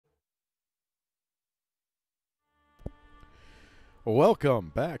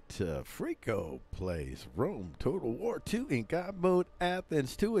Welcome back to Freeqo Plays Rome Total War 2 in God Mode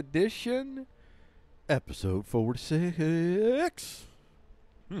Athens 2 Edition, Episode 46.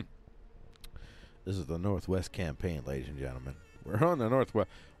 This is the Northwest campaign, ladies and gentlemen. We're on the Northwest.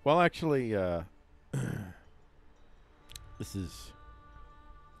 Well, actually, this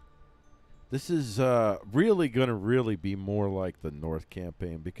is really going to really be more like the North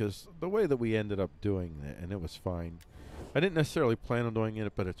campaign because the way that we ended up doing it, and it was fine. I didn't necessarily plan on doing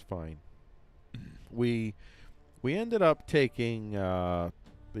it, but it's fine. We ended up taking the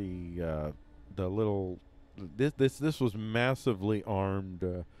little this was massively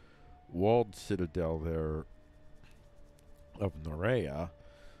armed walled citadel there of Norea,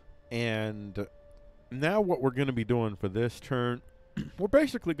 and now what we're going to be doing for this turn, we're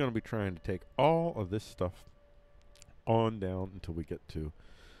basically going to be trying to take all of this stuff on down until we get to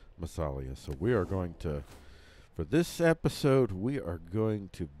Massalia. So we are going to. For this episode, we are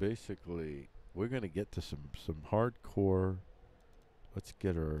going to we're going to get to some hardcore. Let's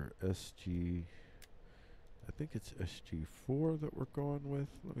get our SG. I think it's SG4 that we're going with.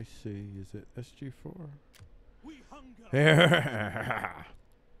 Let me see. Is it SG4? We hunger.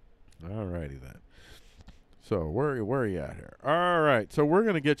 Alrighty then. So where are you at here? All right. So we're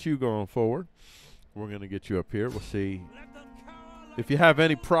going to get you going forward. We're going to get you up here. We'll see if you have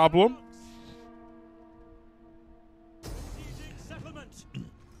any problem.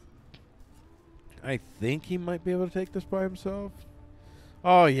 I think he might be able to take this by himself.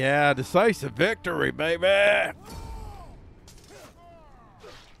 Oh, yeah. Decisive victory, baby.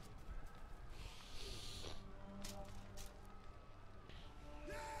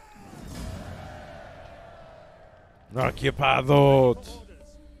 Occupados.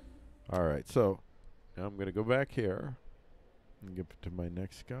 All right. So now I'm going to go back here and get to my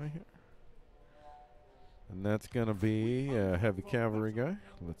next guy here. And that's going to be a heavy cavalry guy.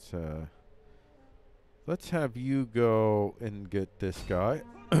 Let's have you go and get this guy.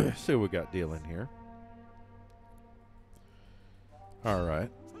 See what we got dealing here. All right.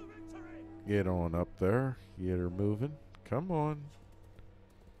 Get on up there. Get her moving. Come on.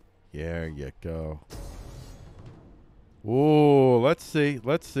 There you go. Whoa, let's see.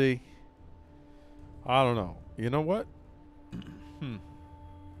 Let's see. I don't know. You know what?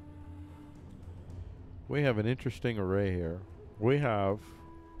 We have an interesting array here. We have...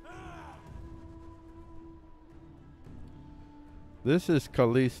 This is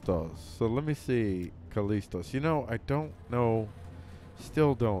Callistos. So let me see Callistos. You know, I don't know.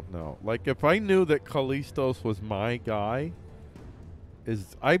 Still don't know. Like, if I knew that Callistos was my guy,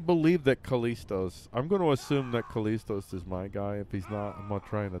 I believe that Callistos, I'm going to assume that Callistos is my guy. If he's not, I'm not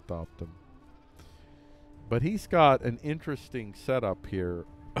trying to adopt him. But he's got an interesting setup here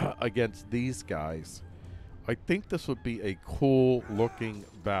against these guys. I think this would be a cool looking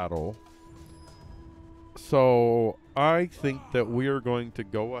battle. So I think that we are going to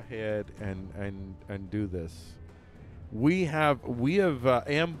go ahead and do this. We have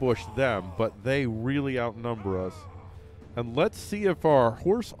ambushed them, but they really outnumber us. And let's see if our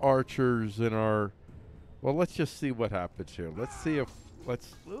horse archers and our let's just see what happens here. Let's see if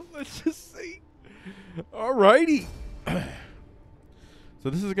let's just see. Alrighty. So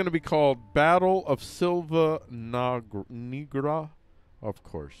this is going to be called Battle of Silva Nigra. Of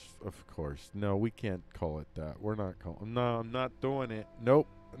course. No, we can't call it that. We're not calling. No, I'm not doing it. Nope,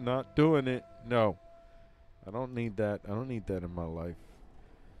 not doing it. No, I don't need that. I don't need that in my life.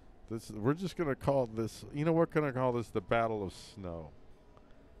 We're just gonna call this. You know, we're gonna call this the Battle of Snow,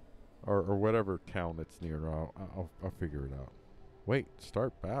 or whatever town it's near. I'll figure it out. Wait,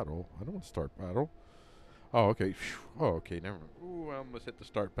 start battle. I don't want to start battle. Oh, okay. Oh, okay. Never mind. Ooh, I almost hit the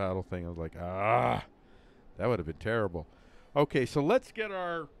start battle thing. I was like, that would have been terrible. Okay, so let's get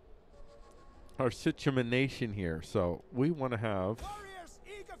our situation here. So we want to have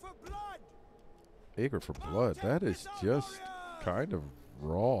eager for blood. That is just kind of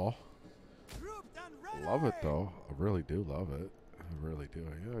raw. Love it though. I really do love it. I really do.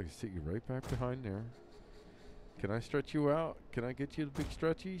 Yeah, I can see you right back behind there. Can I stretch you out? Can I get you the big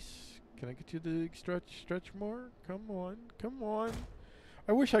stretchies? Can I get you the big stretch more? Come on, come on.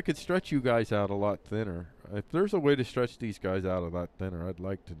 I wish I could stretch you guys out a lot thinner. If there's a way to stretch these guys out a lot thinner, I'd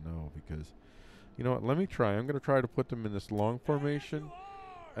like to know, because, you know what, let me try. I'm going to try to put them in this long formation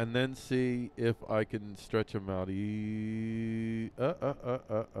and then see if I can stretch them out even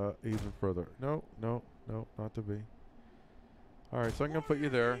further. No, not to be. All right, so I'm going to put you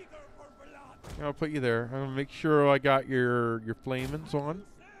there. I'm going to make sure I got your flamens on.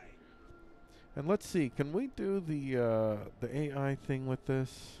 And let's see, can we do the AI thing with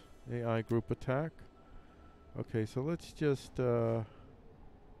this? AI group attack? Okay, so let's just, there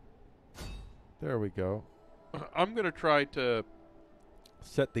we go. I'm going to try to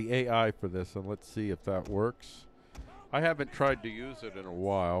set the AI for this, and let's see if that works. I haven't tried to use it in a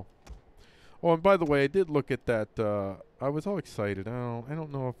while. Oh, and by the way, I did look at that. I was all excited. I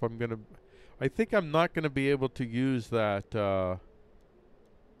don't know if I'm going to, I think I'm not going to be able to use that,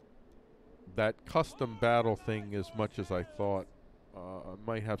 that custom battle thing as much as I thought. I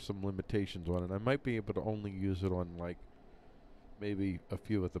might have some limitations on it. I might be able to only use it on, like, maybe a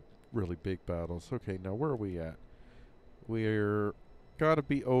few of the really big battles. Okay, now where are we at? We're got to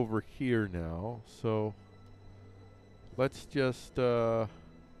be over here now. So let's just I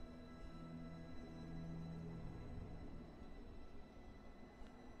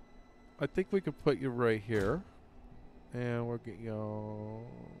think we could put you right here, and we'll get you.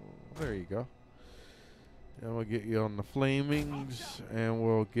 There you go. And we'll get you on the flamings, and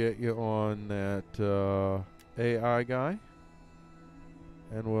we'll get you on that AI guy,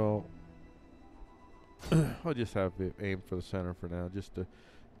 and we'll. I'll just have it aim for the center for now, just to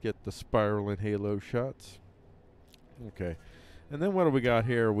get the spiraling halo shots. Okay, and then what do we got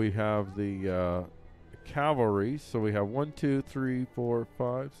here? We have the cavalry. So we have 1, 2, 3, 4,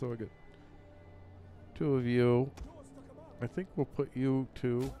 5. So I get 2 of you. I think we'll put you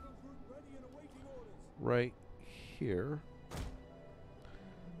 2 right here.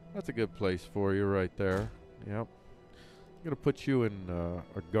 That's a good place for you right there. Yep. I'm gonna put you in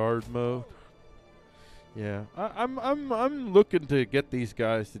a guard mode. Yeah, I'm looking to get these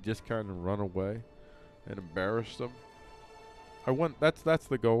guys to just kind of run away and embarrass them. That's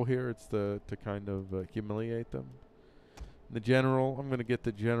the goal here. It's to kind of humiliate them. The general, I'm gonna get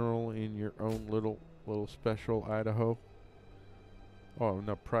the general in your own little special Idaho. Oh,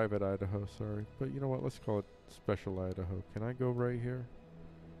 no, private Idaho, sorry. But you know what? Let's call it special Idaho. Can I go right here?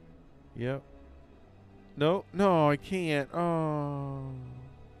 Yep. No, I can't. Oh,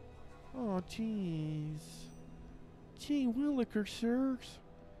 jeez. Gee willikers, sirs.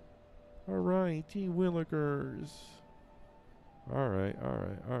 All right, gee willikers. All right.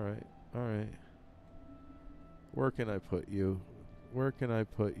 Where can I put you?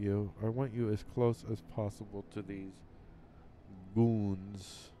 I want you as close as possible to these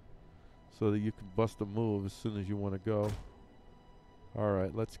goons so that you can bust a move as soon as you want to go. All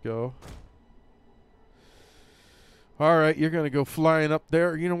right, let's go. All right, you're gonna go flying up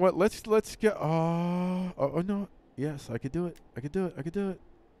there. You know what? Let's get. Oh no. Yes, I could do it. I could do it.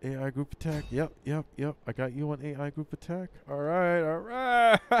 AI group attack. Yep. I got you on AI group attack. All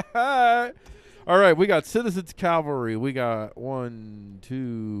right. All right. We got citizens cavalry. We got 1,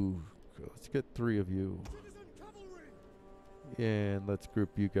 2. Let's get 3 of you. And let's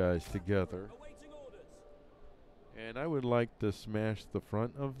group you guys together. And I would like to smash the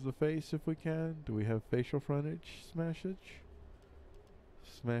front of the face if we can. Do we have facial frontage smashage?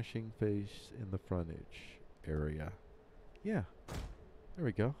 Smashing face in the frontage area. Yeah. There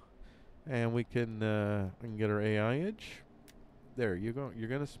we go. And we can get our AI edge. There you go. You're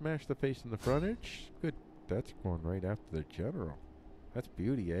going to smash the face in the frontage. Good. That's going right after the general. That's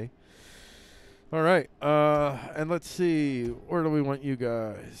beauty, eh? All right. And let's see. Where do we want you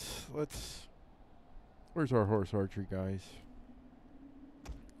guys? Where's our horse archery guys?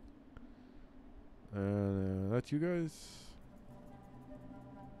 That's you guys.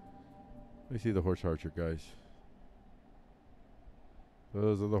 Let me see the horse archer guys.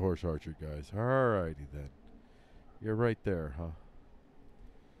 Those are the horse archer guys. Alrighty then. You're right there, huh?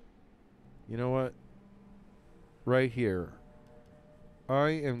 You know what? Right here. I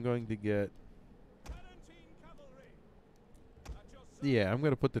am going to get... Yeah, I'm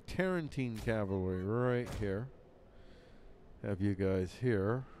going to put the Tarantine Cavalry right here. Have you guys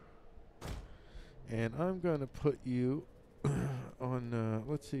here. And I'm going to put you on,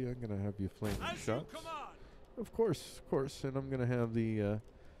 let's see, I'm going to have you flaming shots. Of course. And I'm going to have the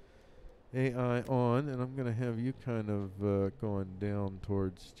AI on, and I'm going to have you kind of going down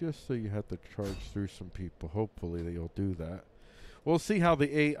towards, just so you have to charge through some people. Hopefully they'll do that. We'll see how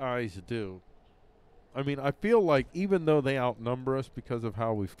the AIs do. I mean, I feel like even though they outnumber us because of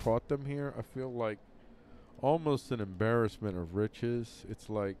how we've caught them here, I feel like almost an embarrassment of riches. It's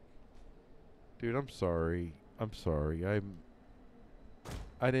like, dude, I'm sorry.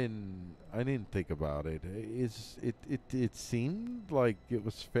 I didn't think about it. It seemed like it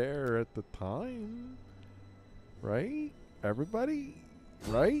was fair at the time, right? Everybody,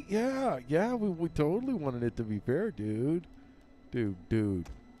 right? Yeah. We totally wanted it to be fair, dude.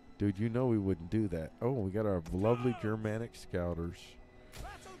 Dude, you know we wouldn't do that. Oh, we got our lovely Germanic scouters.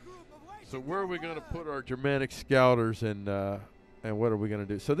 So where are we going to put our Germanic scouters? And And what are we going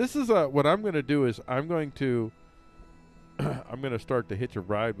to do? So this is what I'm going to do is I'm going to I'm going to start to hitch a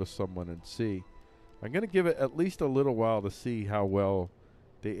ride with someone and see. I'm going to give it at least a little while to see how well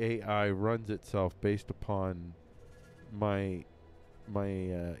the AI runs itself based upon my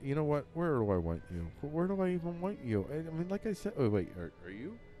you know what? Where do I want you? Where do I even want you? I mean, like I said, oh wait, are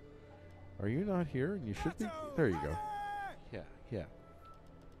you? Are you not here? And you should be. There you go. Yeah.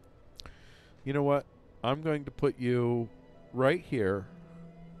 You know what? I'm going to put you right here,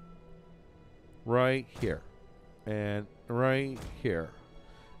 and right here.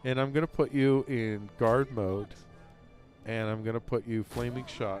 And I'm going to put you in guard mode, and I'm going to put you flaming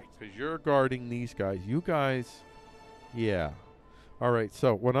shot because you're guarding these guys. You guys, yeah. All right,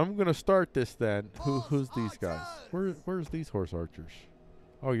 so when I'm going to start this then, who's these guys? Where's these horse archers?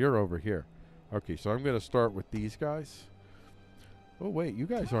 Oh, you're over here. Okay, so I'm going to start with these guys. Oh, wait, you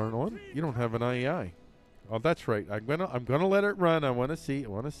guys aren't on? You don't have an IEI. Oh, that's right. I'm gonna let it run. I want to see.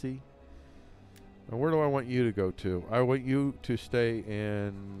 And where do I want you to go to? I want you to stay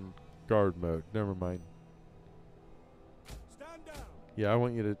in guard mode. Never mind. Stand down. Yeah, I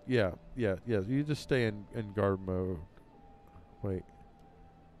want you to. Yeah. You just stay in guard mode. Wait.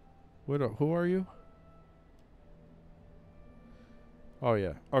 Who are you? Oh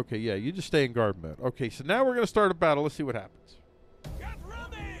yeah. Okay. Yeah. You just stay in guard mode. Okay. So now we're gonna start a battle. Let's see what happens. Get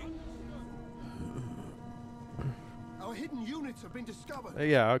ready. Our hidden units have been discovered.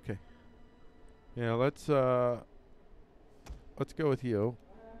 Yeah. Okay. Yeah. Let's go with you.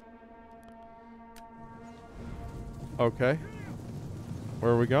 Okay.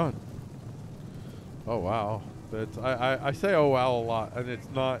 Where are we going? Oh wow. That's I say oh wow a lot, and it's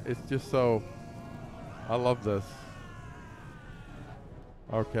not. It's just so. I love this.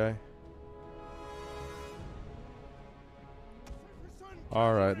 Okay.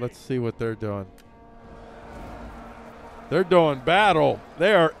 All right. Let's see what they're doing. They're doing battle.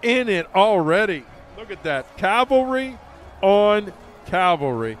 They are in it already. Look at that. Cavalry on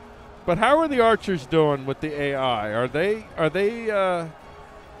cavalry. But how are the archers doing with the AI? Are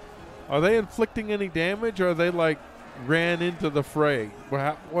they inflicting any damage, or are they like ran into the fray?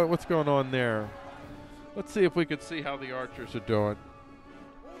 What's going on there? Let's see if we can see how the archers are doing.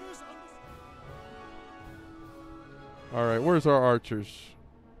 All right, where's our archers?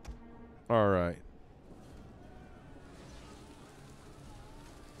 All right.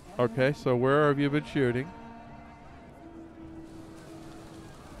 Okay, so where have you been shooting?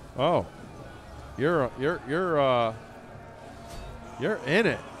 Oh, you're in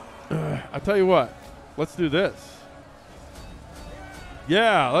it. I tell you what, let's do this.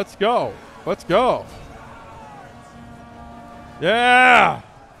 Yeah, let's go. Let's go. Yeah.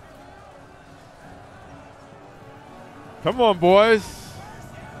 Come on, boys.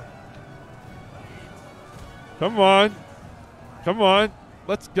 Come on. Come on.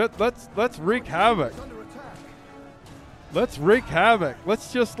 Let's wreak havoc. Let's wreak havoc.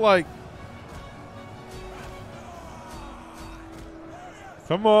 Let's just like.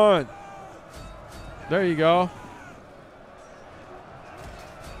 Come on. There you go.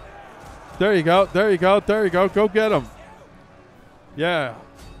 There you go. There you go. There you go. Go get them. Yeah.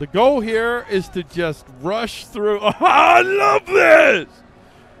 The goal here is to just rush through. Oh, I love this.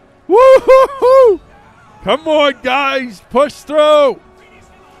 Woo-hoo-hoo. Come on, guys. Push through.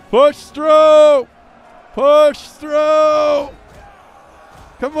 Push through. Push through.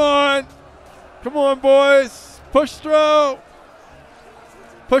 Come on. Come on, boys. Push through.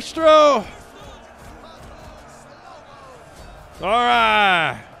 Push through. All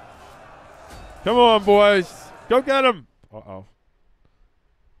right. Come on, boys. Go get him. Uh-oh.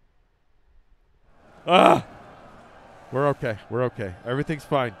 We're okay. We're okay. Everything's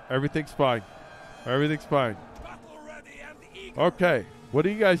fine. Everything's fine. Everything's fine. Okay. What are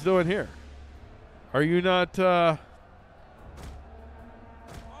you guys doing here? Are you not are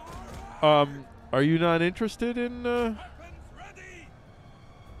you not interested in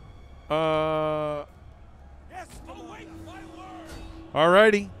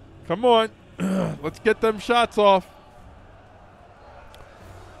Alrighty. Come on. Let's get them shots off.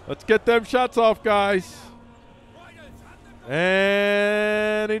 Let's get them shots off, guys.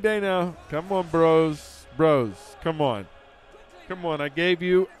 Any day now. Come on, bros. Bros. Come on. Come on. I gave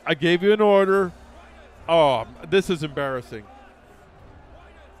you an order. Oh, this is embarrassing.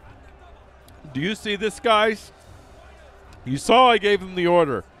 Do you see this, guys? You saw I gave him the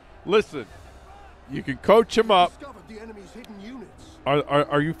order. Listen, you can coach him up.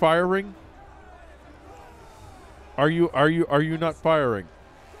 Are you firing? Are you not firing?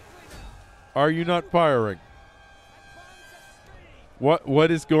 Are you not firing? What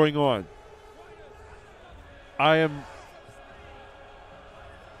is going on?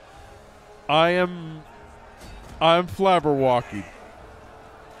 I'm flabberwalking.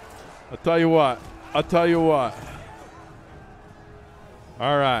 I'll tell you what. I'll tell you what.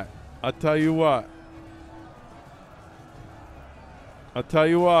 All right. I'll tell you what. I'll tell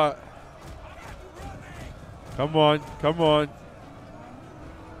you what. Come on. Come on.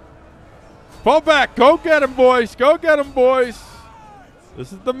 Pull back. Go get him, boys. Go get him, boys.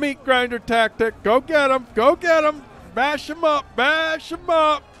 This is the meat grinder tactic. Go get him. Go get him. Bash him up. Bash him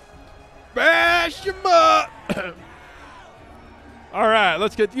up. Bash him up. All right.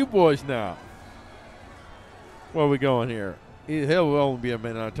 Let's get you boys now. Where are we going here? He'll only be a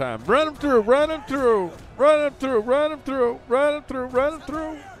minute at a time. Run him through. Run him through. Run him through. Run him through. Run him through. Run him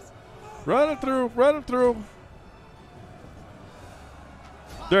through. Run him through. Run him through.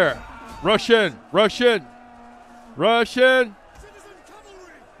 There. Rush in. Rush in. Rush in.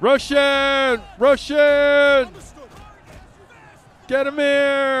 Rush in. Rush in. Get him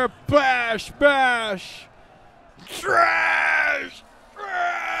here. Bash. Bash. Trash.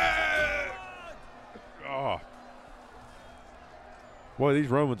 Trash. Oh. Boy, these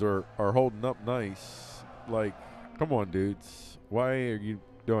Romans are holding up nice. Like, come on, dudes. Why are you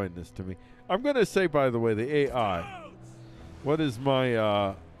doing this to me? I'm going to say, by the way, the AI. What is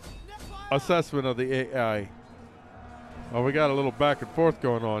my assessment of the AI? Oh, we got a little back and forth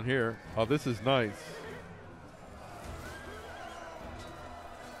going on here. Oh, this is nice.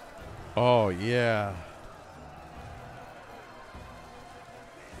 Oh, yeah.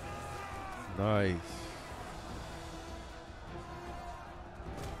 Nice.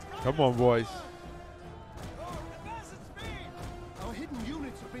 Come on, boys. Our hidden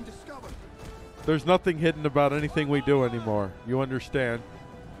units have been discovered. There's nothing hidden about anything we do anymore. You understand?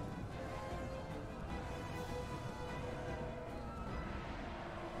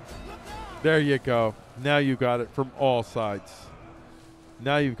 There you go. Now you got it from all sides.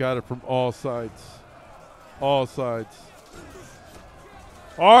 Now you've got it from all sides. All sides.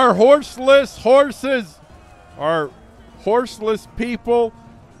 Our horseless horses, our horseless people,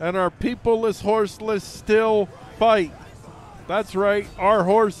 and our peopleless horseless still fight. That's right. Our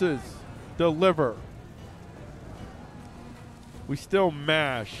horses deliver. We still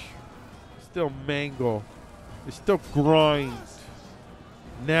mash. Still mangle. We still grind.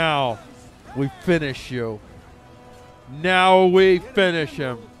 Now we finish you. Now we finish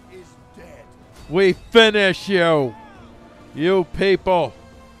him. We finish you. You people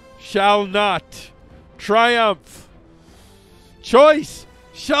shall not triumph. Choice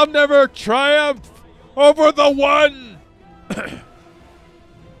shall never triumph over the one.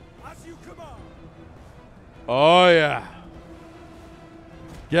 Oh, yeah.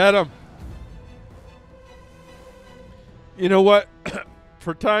 Get him. You know what?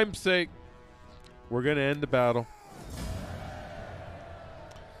 For time's sake, we're going to end the battle.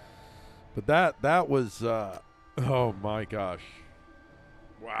 But that was, oh my gosh.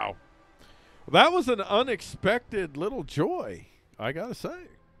 Wow. That was an unexpected little joy, I got to say.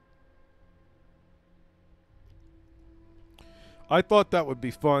 I thought that would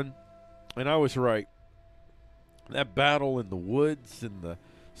be fun, and I was right. That battle in the woods, in the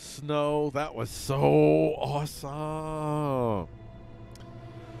snow, that was so awesome.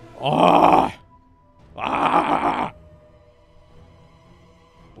 Ah! Ah!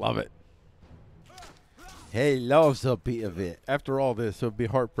 Love it. He loves a bit of it. After all this, it would be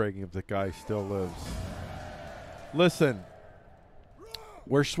heartbreaking if the guy still lives. Listen,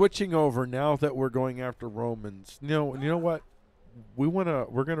 we're switching over now that we're going after Romans. You know what? We're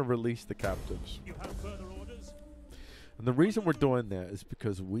gonna release the captives. You have further orders? And the reason we're doing that is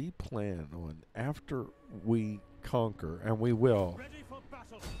because we plan on, after we conquer, and we will, Ready for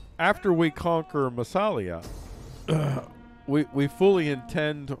battle. after we conquer Massalia, we fully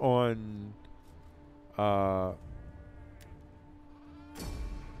intend on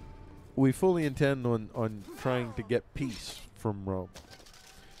trying to get peace from Rome.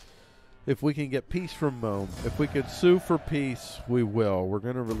 If we can get peace from Rome, if we can sue for peace, we will. We're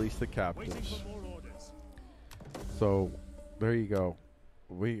going to release the Waiting captives. for more orders. So there you go.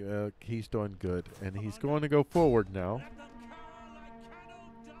 He's doing good, and he's going to go forward now. Let them cower like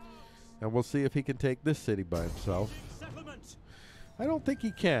kennelled dogs. And we'll see if he can take this city by himself. Settlement. I don't think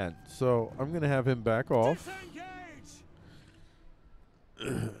he can, so I'm going to have him back off.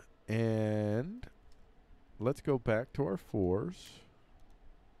 Disengage. And let's go back to our fours.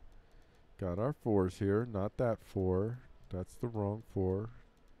 Got our fours here, not that four. That's the wrong four.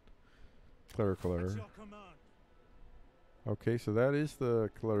 Clerical At error. your command. Okay, so that is the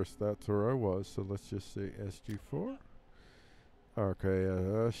clerical. That's where I was. So let's just say SG4. Okay,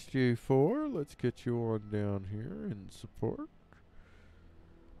 SG4. Let's get you on down here in support.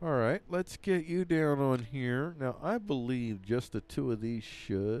 All right, let's get you down on here. Now, I believe just the two of these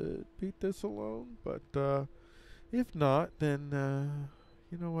should beat this alone, but if not, then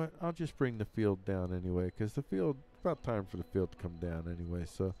you know what? I'll just bring the field down anyway, because the field, about time for the field to come down anyway.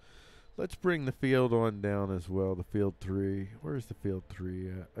 So let's bring the field on down as well, the field 3. Where's the field 3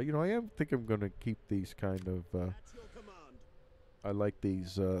 at? You know, I think I'm going to keep these kind of, At your command. I like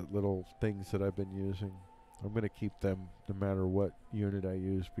these little things that I've been using. I'm going to keep them no matter what unit I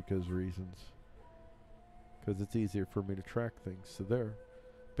use because reasons. Because it's easier for me to track things. So there,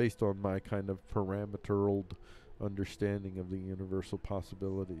 based on my kind of parameteral understanding of the universal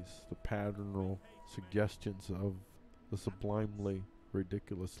possibilities, the patternal suggestions of the sublimely,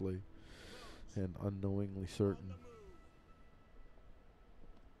 ridiculously, and unknowingly certain.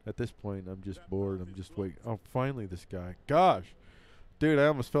 At this point, I'm just bored. I'm just waiting. Oh, finally this guy. Gosh. Dude, I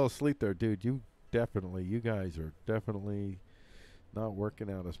almost fell asleep there. Dude, you guys are definitely not working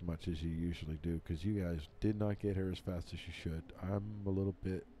out as much as you usually do, because you guys did not get here as fast as you should. I'm a little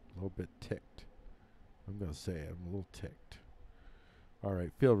bit ticked. I'm going to say it. I'm a little ticked. All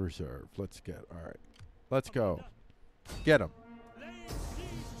right, field reserve. Let's go. Get him.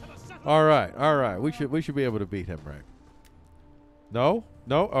 All right. We should be able to beat him, right? No?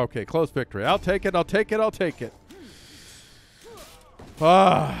 Okay, close victory. I'll take it.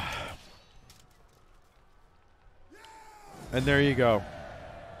 Ah. And there you go.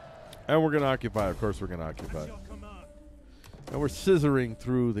 And we're going to occupy. Of course we're going to occupy. And we're scissoring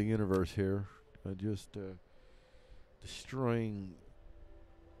through the universe here. Just destroying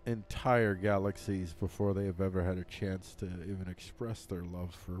entire galaxies before they have ever had a chance to even express their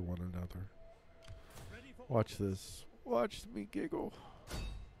love for one another. Watch this. Watch me giggle.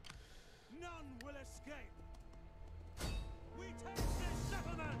 None will escape. We take this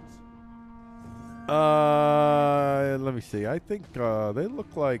settlement. Let me see. I think they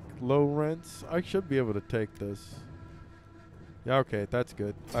look like low rents. I should be able to take this. Yeah, okay, that's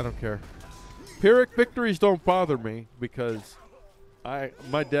good. I don't care. Pyrrhic victories don't bother me because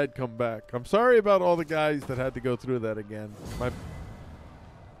my dad come back. I'm sorry about all the guys that had to go through that again.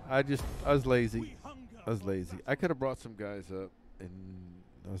 I was lazy. I could have brought some guys up, and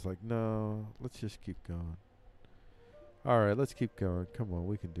I was like, no, let's just keep going. All right, let's keep going. Come on,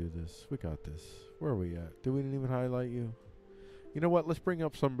 we can do this. We got this. Where are we at? We didn't even highlight you? You know what? Let's bring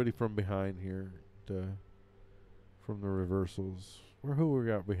up somebody from behind here, from the reversals. Who we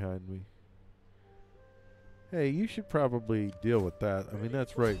got behind me? Hey, you should probably deal with that. I mean,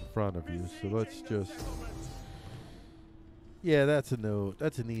 that's right in front of you. So let's just... Yeah, that's a no.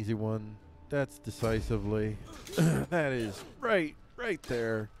 That's an easy one. That's decisively. That is right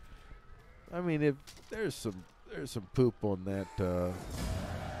there. I mean, if there's some poop on that.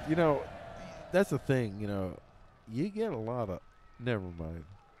 You know, that's the thing. You know, you get a lot of. Never mind.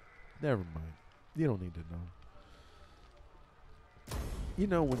 You don't need to know. You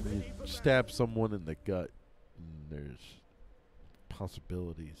know, when you stab someone in the gut, and there's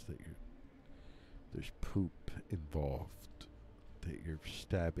possibilities that there's poop involved. That you're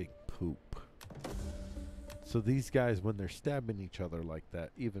stabbing poop. So these guys, when they're stabbing each other like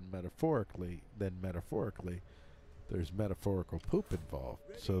that, even metaphorically, there's metaphorical poop involved.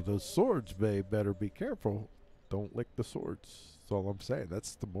 So those swords better be careful. Don't lick the swords. That's all I'm saying.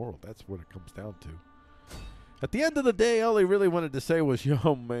 That's the moral. That's what it comes down to. At the end of the day, all he really wanted to say was,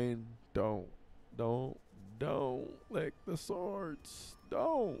 yo, man, don't lick the swords.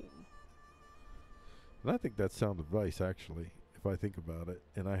 Don't. And I think that's sound advice, actually, if I think about it.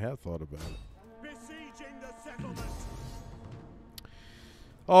 And I have thought about it. Besieging the settlement.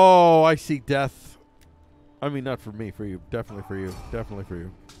 Oh, I see death. I mean, not for me, for you. Definitely for you. Definitely for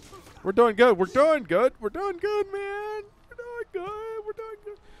you. We're doing good. We're doing good, man. We're doing good.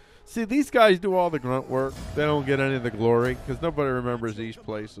 See, these guys do all the grunt work. They don't get any of the glory because nobody remembers these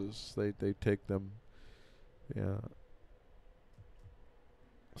places. They take them. Yeah.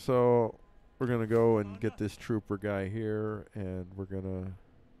 So we're going to go and get this trooper guy here, and we're going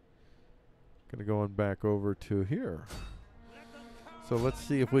to go on back over to here. So let's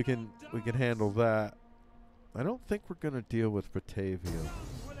see if we can handle that. I don't think we're going to deal with Batavia.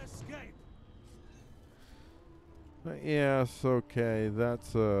 Yes, okay.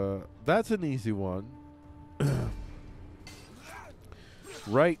 That's an easy one.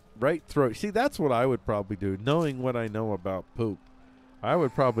 Right throat. See, that's what I would probably do. Knowing what I know about poop, I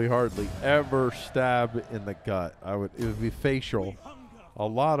would probably hardly ever stab in the gut. It would be facial. A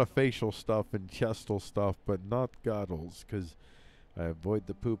lot of facial stuff and chestal stuff, but not guttles, because I avoid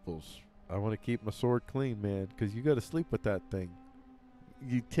the pooples. I want to keep my sword clean, man, because you got to sleep with that thing.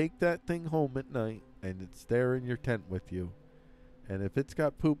 You take that thing home at night, and it's there in your tent with you. And if it's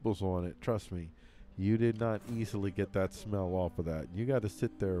got pooples on it, trust me, you did not easily get that smell off of that. You got to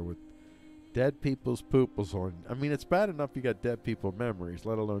sit there with dead people's pooples on. I mean, it's bad enough you got dead people memories,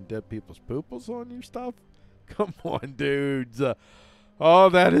 let alone dead people's pooples on your stuff. Come on, dudes. Oh,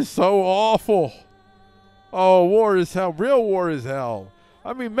 that is so awful. Oh, war is hell. Real war is hell.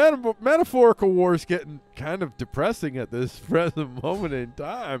 I mean, metaphorical war is getting kind of depressing at this present moment in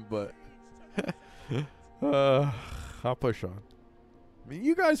time, but I'll push on. I mean,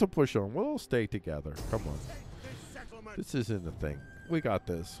 you guys will push on. We'll stay together. Come on. This isn't a thing. We got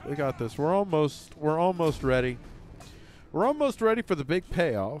this. We got this. We're almost ready. We're almost ready for the big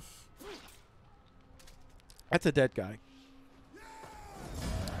payoff. That's a dead guy.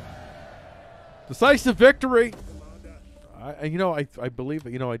 Decisive victory. I believe,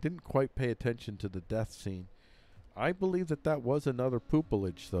 I didn't quite pay attention to the death scene. I believe that was another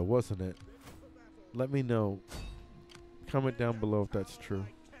poopalage, though, wasn't it? Let me know. Comment down below if that's true.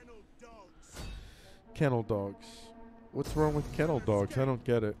 Kennel dogs. What's wrong with kennel dogs? I don't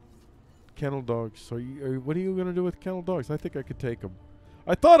get it. Kennel dogs. What are you going to do with kennel dogs? I think I could take them.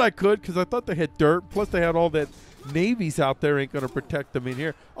 I thought I could because I thought they had dirt. Plus, they had all that navies out there ain't going to protect them in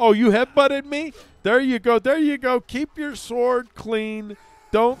here. Oh, you headbutted me? There you go. There you go. Keep your sword clean.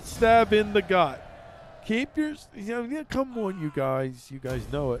 Don't stab in the gut. Keep your... come on, you guys. You guys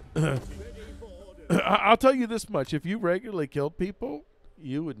know it. I'll tell you this much. If you regularly killed people,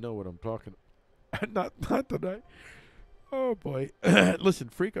 you would know what I'm talking about. Not tonight. Oh, boy. Listen,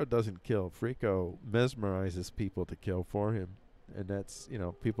 Freeqo doesn't kill. Freeqo mesmerizes people to kill for him. And that's,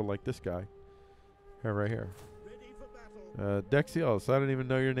 people like this guy. Right here. Dexios. I don't even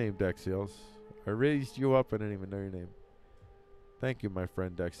know your name, Dexios. I raised you up. I didn't even know your name. Thank you, my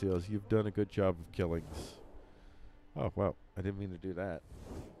friend Dexios. You've done a good job of killings. Oh, well. I didn't mean to do that.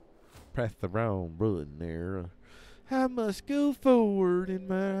 Press the wrong button there. I must go forward in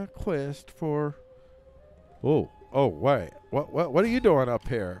my quest for... Oh, wait. What are you doing up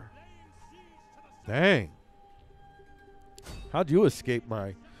here? Dang. How'd you escape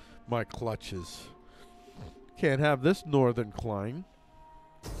my clutches? Can't have this northern climb.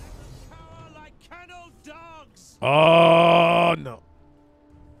 Like kennel dogs. Oh, no.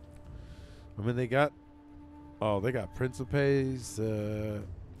 I mean, they got Principes.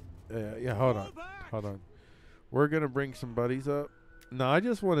 Yeah, hold on. We're going to bring some buddies up. No, I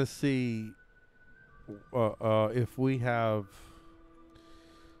just want to see if we have...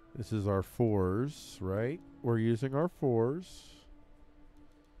 This is our 4s, right? We're using our 4s.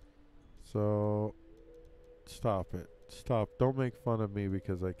 So, stop it. Stop. Don't make fun of me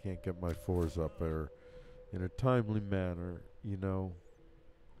because I can't get my 4s up there in a timely manner,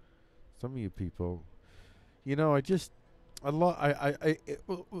 Some of you people, the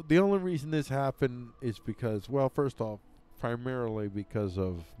only reason this happened is because, well, first off, primarily because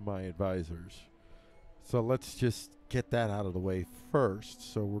of my advisors. So let's just get that out of the way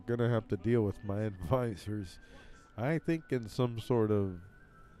first. So we're going to have to deal with my advisors, I think, in some sort of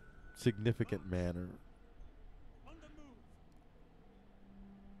significant manner.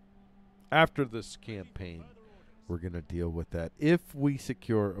 After this campaign, we're going to deal with that if we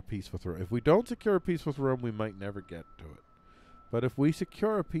secure a peace with Rome. If we don't secure a peace with Rome, we might never get to it. But if we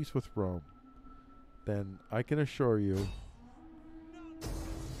secure a peace with Rome, then I can assure you...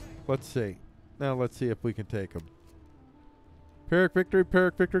 Let's see. Now let's see if we can take them. Pyrrhic victory,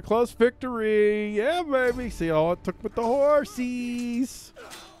 close victory. Yeah, baby. See all it took with the horsies.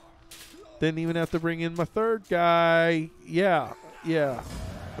 Didn't even have to bring in my third guy. Yeah.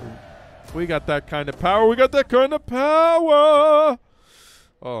 We got that kind of power.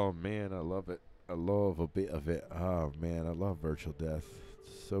 Oh, man, I love it. I love a bit of it. Oh, man, I love virtual death.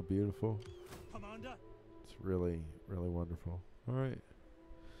 It's so beautiful. Commander. It's really, really wonderful. All right.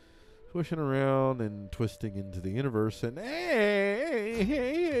 Pushing around and twisting into the universe. And hey,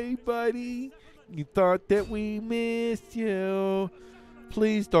 buddy. You thought that we missed you.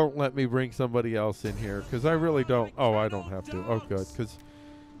 Please don't let me bring somebody else in here, because I really don't. Oh, I don't have to. Oh, good.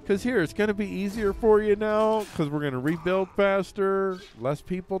 Because here, it's going to be easier for you now, because we're going to rebuild faster. Less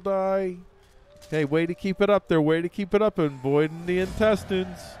people die. Hey, way to keep it up there. Way to keep it up and avoiding the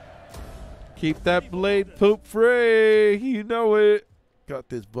intestines. Keep that blade poop free. You know it. Got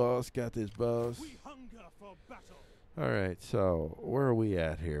this, boss. We hunger for battle. All right, so where are we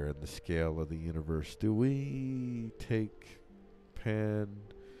at here in the scale of the universe? Do we take Pan?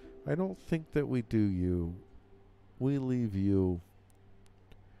 I don't think that we do you. We leave you.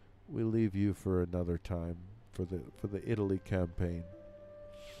 We leave you for another time for the Italy campaign,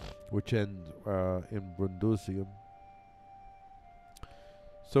 which ends in Brundusium.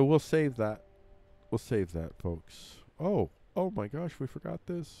 So we'll save that. We'll save that, folks. Oh, Oh my gosh, we forgot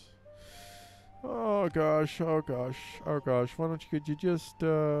this. Oh gosh, oh gosh, oh gosh. Why don't you, could you just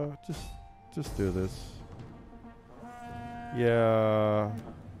do this? Yeah.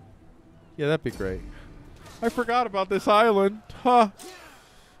 Yeah, that'd be great. I forgot about this island. Huh.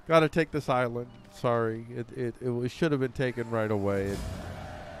 Gotta take this island. Sorry. It should have been taken right away.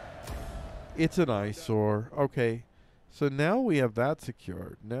 It's an eyesore. Okay. So now we have that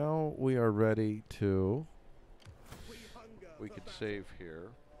secured. Now we are ready to... We could save here.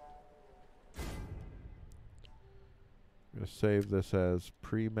 I'm going to save this as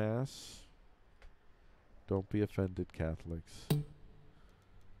pre-mass. Don't be offended, Catholics.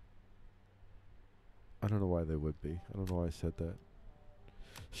 I don't know why they would be. I don't know why I said that.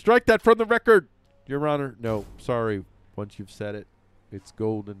 Strike that from the record, Your Honor. No, sorry. Once you've said it, it's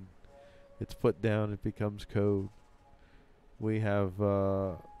golden. It's put down. It becomes code. We have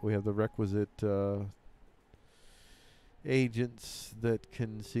the requisite agents that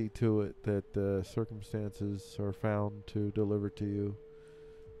can see to it that circumstances are found to deliver to you.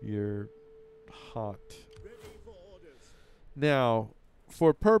 You're hot. Now,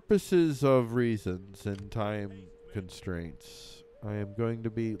 for purposes of reasons and time constraints, I am going to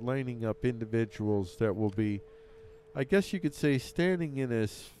be lining up individuals that will be, I guess you could say, standing in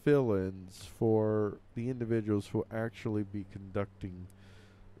as fill-ins for the individuals who will actually be conducting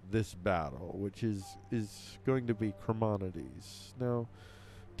this battle, which is going to be Chremonides. Now,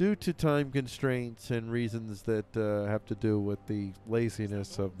 due to time constraints and reasons that have to do with the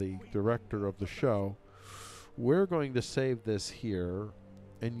laziness of the director of the show, we're going to save this here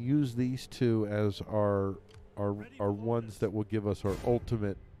and use these two as our ones that will give us our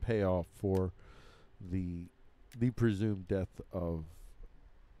ultimate payoff for the presumed death of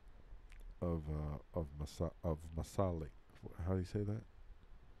Massalia. How do you say that?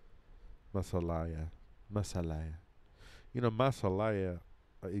 Massalia. You know, Massalia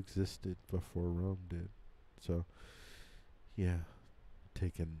existed before Rome did. So, yeah,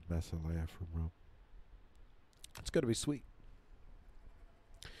 taking Massalia from Rome. It's going to be sweet.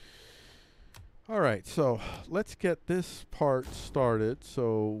 All right, so let's get this part started.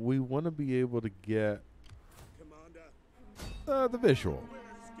 So we want to be able to get the visual.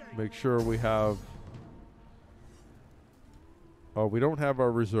 Make sure we have... Oh, we don't have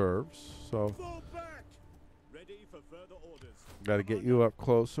our reserves, so... Got to get you up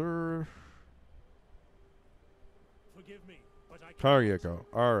closer. Forgive me, but I There you go.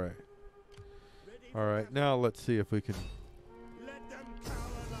 All right. All right, now let's see if we can...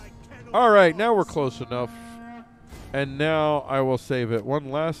 All right, now we're close enough. And now I will save it one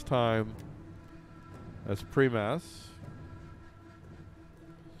last time as pre-mass.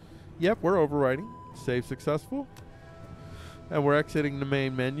 Yep, we're overwriting. Save successful. And we're exiting the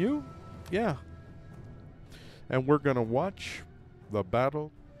main menu. Yeah. And we're going to watch the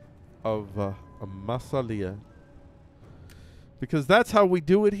Battle of Massalia. Because that's how we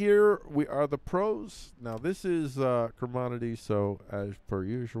do it here. We are the pros. Now, this is Chremonides, so as per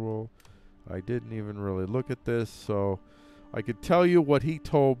usual, I didn't even really look at this. So I could tell you what he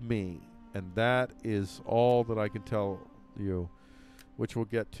told me. And that is all that I can tell you, which we'll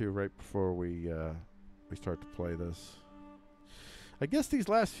get to right before we start to play this. I guess these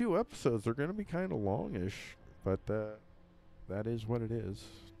last few episodes are going to be kind of longish, but that is what it is.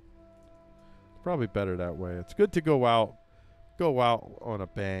 It's probably better that way. It's good to go out on a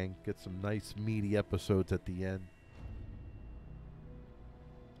bang, get some nice meaty episodes at the end.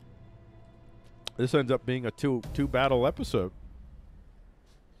 This ends up being a two battle episode.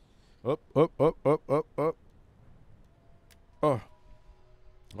 Up. Oh,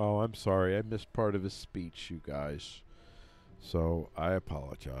 I'm sorry. I missed part of his speech, you guys. So I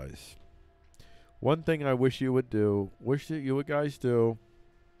apologize. One thing I wish you would do, wish that you would guys do,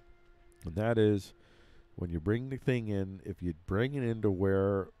 and that is when you bring the thing in, if you bring it into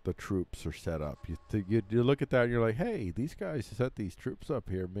where the troops are set up, you look at that and you're like, hey, these guys set these troops up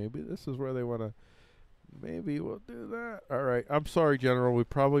here. Maybe this is where they want to. Maybe we'll do that. All right. I'm sorry, General. We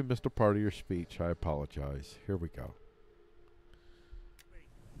probably missed a part of your speech. I apologize. Here we go.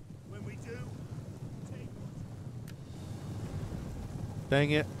 When we do,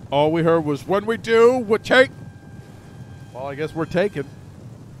 Dang it. All we heard was, when we do, we'll take. Well, I guess we're taking.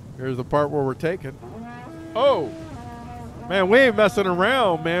 Here's the part where we're taking. Oh. Man, we ain't messing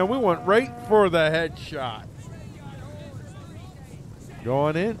around, man. We went right for the headshot.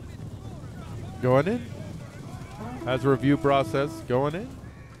 Going in. Going in. As a review process, going in.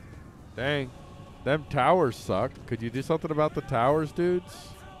 Dang. Them towers suck. Could you do something about the towers, dudes?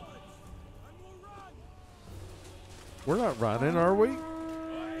 We're not running, are we?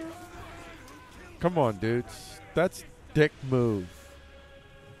 Come on, dudes. dick move.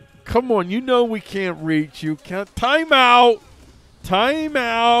 Come on, you know we can't reach you. Can't. Time out. Time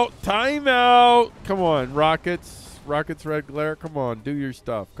out. Time out. Come on, Rockets. Rockets Red Glare. Come on, do your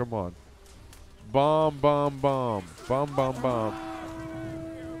stuff. Come on. Bomb, bomb, bomb. Bomb, bomb, bomb.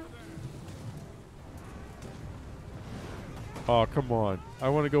 Oh, come on. I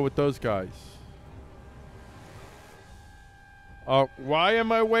want to go with those guys. Why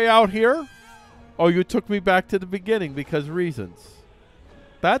am I way out here? Oh, you took me back to the beginning because reasons.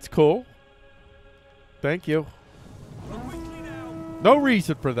 That's cool. Thank you. No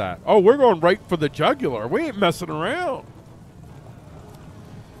reason for that. Oh, we're going right for the jugular. We ain't messing around.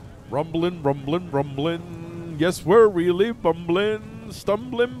 Rumbling, rumbling, rumbling. Yes, we're really bumbling.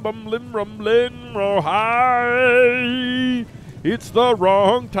 Stumbling, bumbling, rumbling. Oh, hi. It's the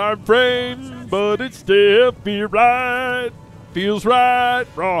wrong time frame, but it still feels right. Feels right.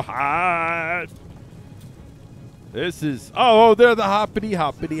 Oh, hi. This is, oh, they're the hoppity,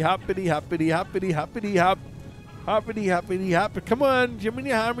 hoppity, hoppity, hoppity, hoppity, hoppity, hop. Hoppity, hoppity, hop. Come on,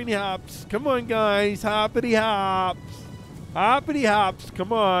 Jiminy, hoppity, hops. Come on, guys. Hoppity, hops. Hoppity, hops.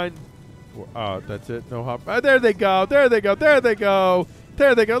 Come on. Oh, that's it. No hop. Oh, there they go. There they go. There they go.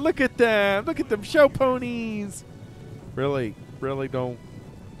 There they go. Look at them. Look at them show ponies. Really, really don't.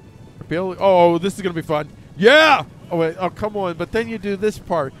 Oh, this is going to be fun. Yeah. Oh, wait. Oh, come on. But then you do this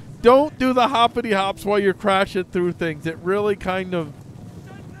part. Don't do the hoppity hops while you're crashing through things. It really kind of,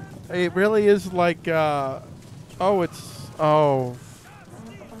 it really is like, oh, it's, oh.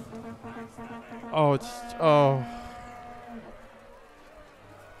 Oh, it's, oh.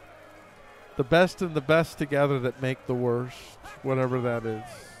 The best and the best together that make the worst, whatever that is.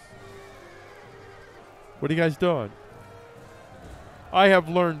 What are you guys doing? I have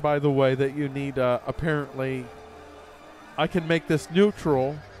learned, by the way, that you need, apparently, I can make this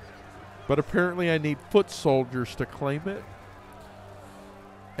neutral, but apparently I need foot soldiers to claim it.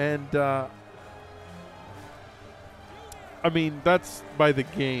 And, I mean, that's by the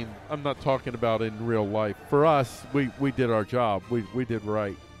game. I'm not talking about in real life. For us, we did our job. We did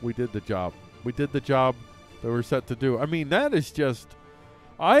right. We did the job. We did the job that we're set to do. I mean, that is just...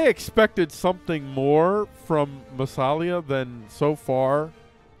 I expected something more from Massalia than so far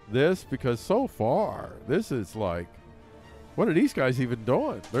this, because so far, this is like... What are these guys even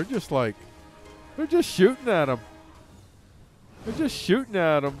doing? They're just like... They're just shooting at him. They're just shooting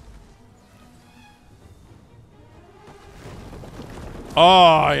at him.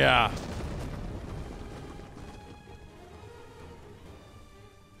 Oh, yeah.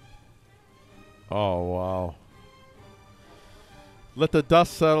 Oh, wow. Let the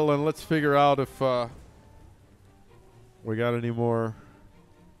dust settle and let's figure out if we got any more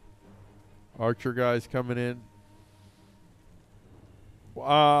archer guys coming in.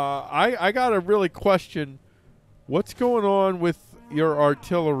 I got to really question what's going on with your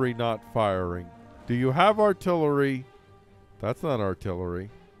artillery not firing. Do you have artillery? That's not artillery.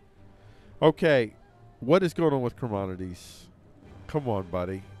 Okay, what is going on with Chremonides? Come on,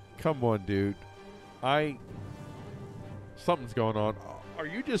 buddy. Come on, dude. Something's going on. Are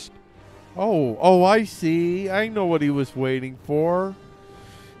you just... Oh, I see. I know what he was waiting for.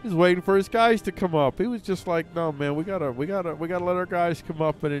 He was waiting for his guys to come up. He was just like, no, man, we gotta let our guys come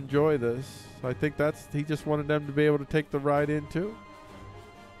up and enjoy this. I think he just wanted them to be able to take the ride in too.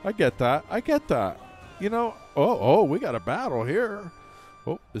 I get that. I get that. You know, oh, we got a battle here.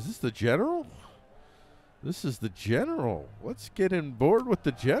 Oh, is this the general? This is the general. Let's get in board with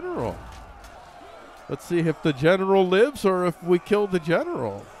the general. Let's see if the general lives or if we kill the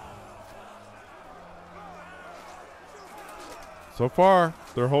general. So far,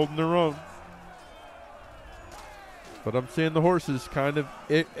 they're holding their own. But I'm seeing the horses kind of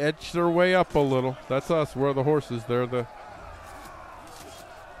edge their way up a little. That's us. We're the horses. They're the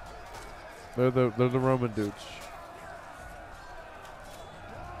Roman dudes.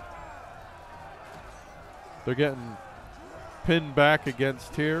 They're getting pinned back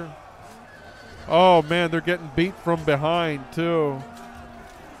against here. Oh, man, they're getting beat from behind, too.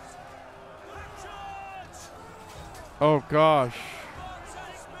 Oh, gosh.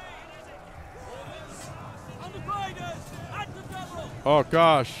 Oh,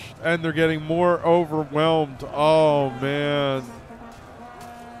 gosh. And they're getting more overwhelmed. Oh, man.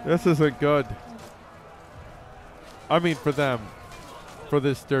 This isn't good. I mean, for them. For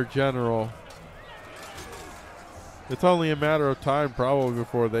their general. It's only a matter of time, probably,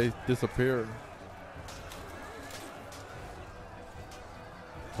 before they disappear.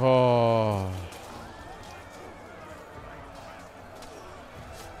 Oh.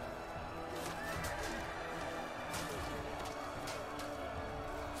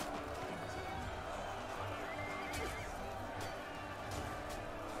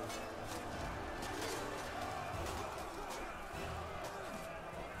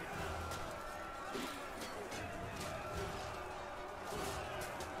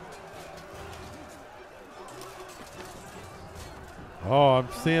 Oh, I'm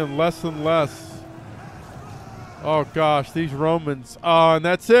seeing less and less. Oh, gosh, these Romans. Oh, and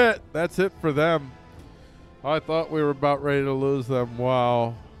that's it. That's it for them. I thought we were about ready to lose them.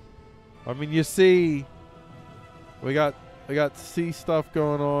 Wow. I mean, you see, we got sea stuff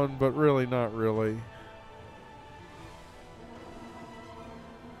going on, but really not really.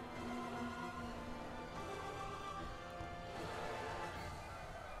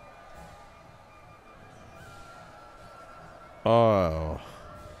 Oh.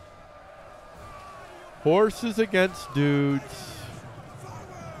 Horses against dudes.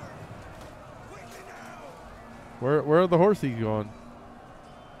 Where are the horses going?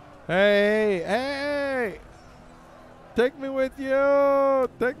 Hey, hey! Take me with you!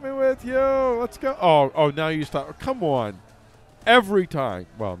 Take me with you! Let's go! Oh, now you stop. Come on. Every time.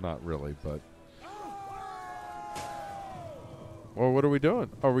 Well, not really, but. Well, what are we doing?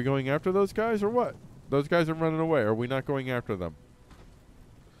 Are we going after those guys or what? Those guys are running away. Are we not going after them?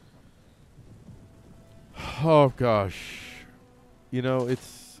 Oh, gosh. You know,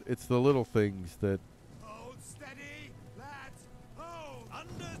 it's the little things that. Hold steady, lads. Hold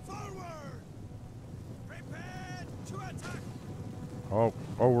under forward. Prepare to attack. Oh,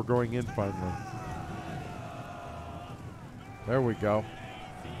 we're going in finally. There we go.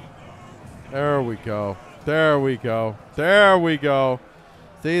 There we go. There we go. There we go.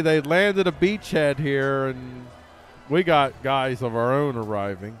 See, they landed a beachhead here, and we got guys of our own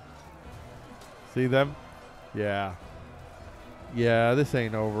arriving. See them? Yeah. Yeah, this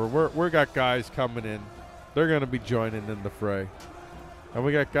ain't over. We got guys coming in. They're going to be joining in the fray. And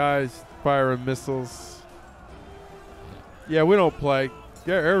we got guys firing missiles. Yeah, we don't play.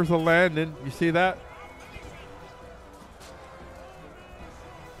 Yeah, there's a landing. You see that?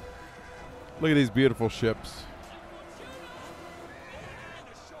 Look at these beautiful ships.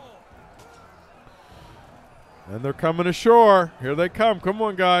 And they're coming ashore. Here they come. Come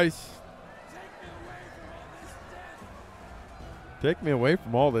on, guys. Take me away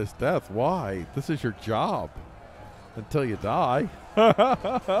from all this death. Why? This is your job. Until you die.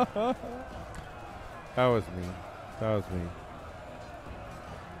 That was mean. That was mean.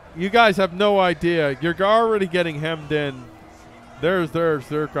 You guys have no idea. You're already getting hemmed in. There's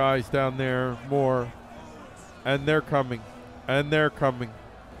guys down there. More. And they're coming. And they're coming.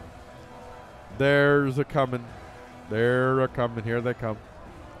 There's a coming. They're a coming. Here they come.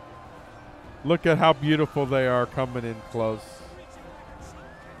 Look at how beautiful they are coming in close.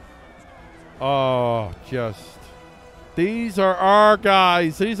 Oh, just. These are our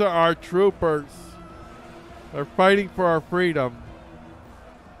guys. These are our troopers. They're fighting for our freedom.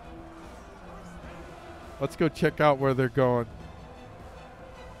 Let's go check out where they're going.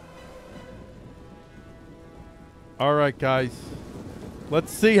 All right, guys.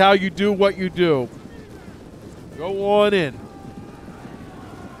 Let's see how you do what you do. Go on in.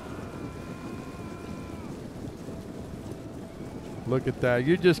 Look at that.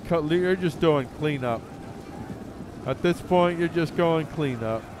 You're just doing cleanup. At this point, you're just going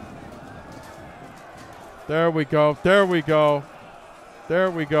cleanup. There we go. There we go. There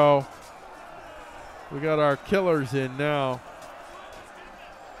we go. We got our killers in now.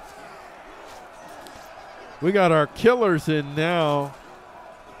 We got our killers in now.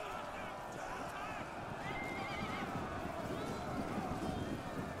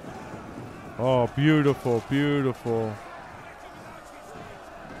 Oh, beautiful, beautiful.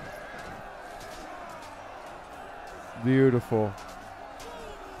 Beautiful.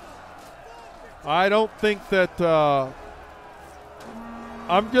 I don't think that,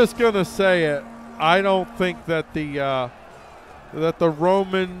 I'm just going to say it. I don't think that the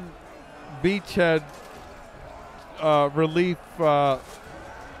Roman beachhead relief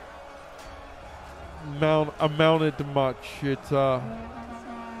amounted to much.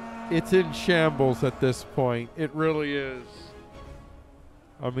 It's in shambles at this point. It really is.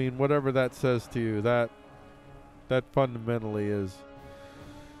 I mean, whatever that says to you, that fundamentally is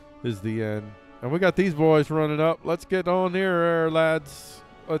the end. And we got these boys running up. Let's get on here, lads.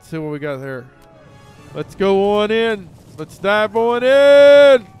 Let's see what we got here. Let's go on in. Let's dive on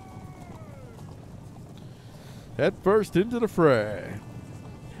in. Head first into the fray.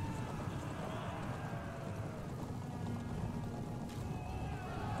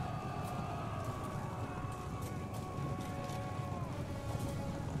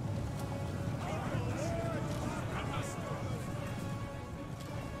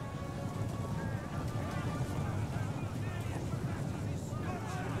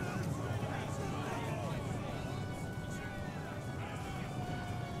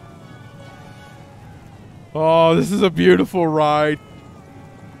 Oh, this is a beautiful ride.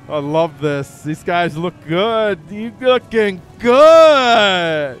 I love this. These guys look good. You looking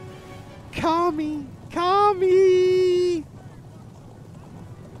good. Kami. Kami.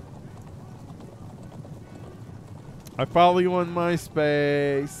 I follow you on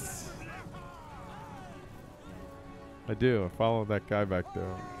MySpace. I do. I follow that guy back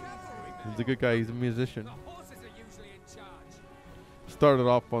there. He's a good guy. He's a musician. Started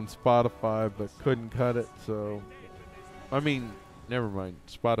off on Spotify, but couldn't cut it. So, I mean, never mind.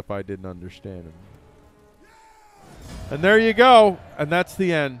 Spotify didn't understand him. And there you go. And that's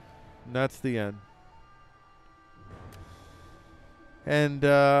the end. And that's the end. And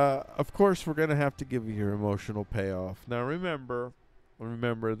of course, we're gonna have to give you your emotional payoff. Now, remember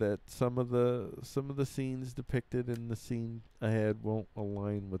that some of the scenes depicted in the scene ahead won't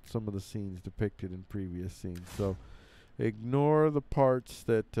align with some of the scenes depicted in previous scenes. So, ignore the parts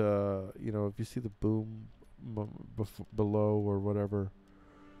that you know. If you see the boom below or whatever,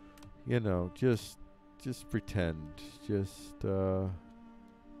 you know, just pretend.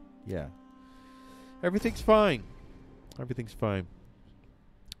 Yeah. Everything's fine. Everything's fine.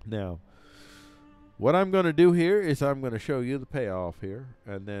 Now, what I'm going to do here is I'm going to show you the payoff here,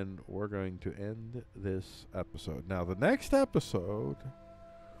 and then we're going to end this episode. Now, the next episode,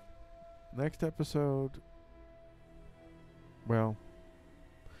 well,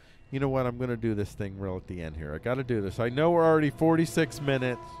 you know what? I'm going to do this thing real at the end here. I got to do this. I know we're already 46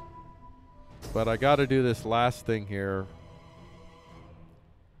 minutes, but I got to do this last thing here.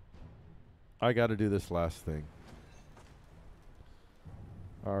 I got to do this last thing.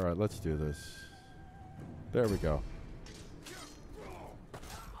 All right, let's do this. There we go.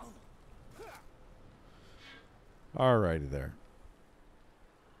 All righty there.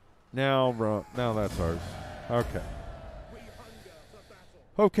 Now that's ours. Okay.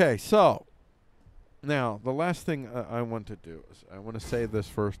 Okay, so now the last thing I want to do is I want to say this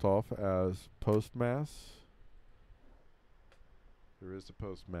first off as post-mass. There is a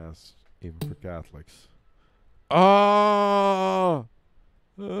post-mass even for Catholics. Oh!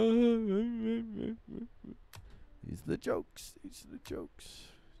 These are the jokes. These are the jokes.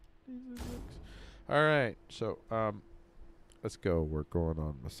 These are the jokes. All right, so let's go. We're going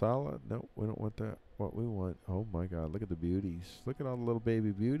on Massalia. No, we don't want that. What we want. Oh my God! Look at the beauties. Look at all the little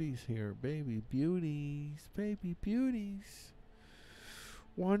baby beauties here. Baby beauties. Baby beauties.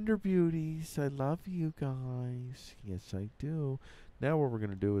 Wonder beauties. I love you guys. Yes, I do. Now what we're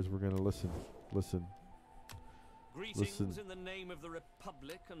gonna do is we're gonna listen. Greetings in the name of the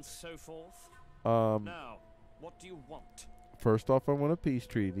Republic and so forth. Now, what do you want? First off, I want a peace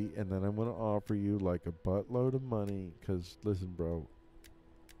treaty, and then I'm going to offer you like a buttload of money. Because, listen, bro,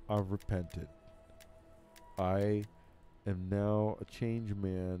 I've repented. I am now a changed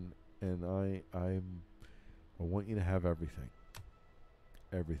man, and I want you to have everything.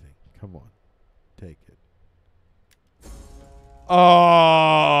 Everything. Come on. Take it.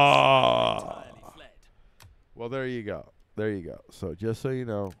 Oh! Well, there you go. There you go. So, just so you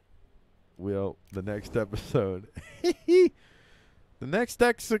know, the next episode, the next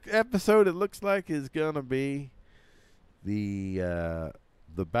episode, it looks like, is gonna be the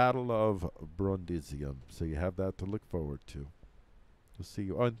Battle of Brundisium. So you have that to look forward to. We'll see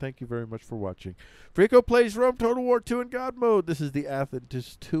you. Oh, and thank you very much for watching. Freeqo Plays Rome Total War 2 in God Mode. This is the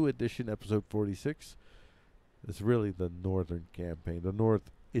Athens 2 edition, episode 46. It's really the northern campaign, the North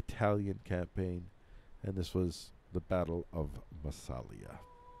Italian campaign. And this was the Battle of Massalia.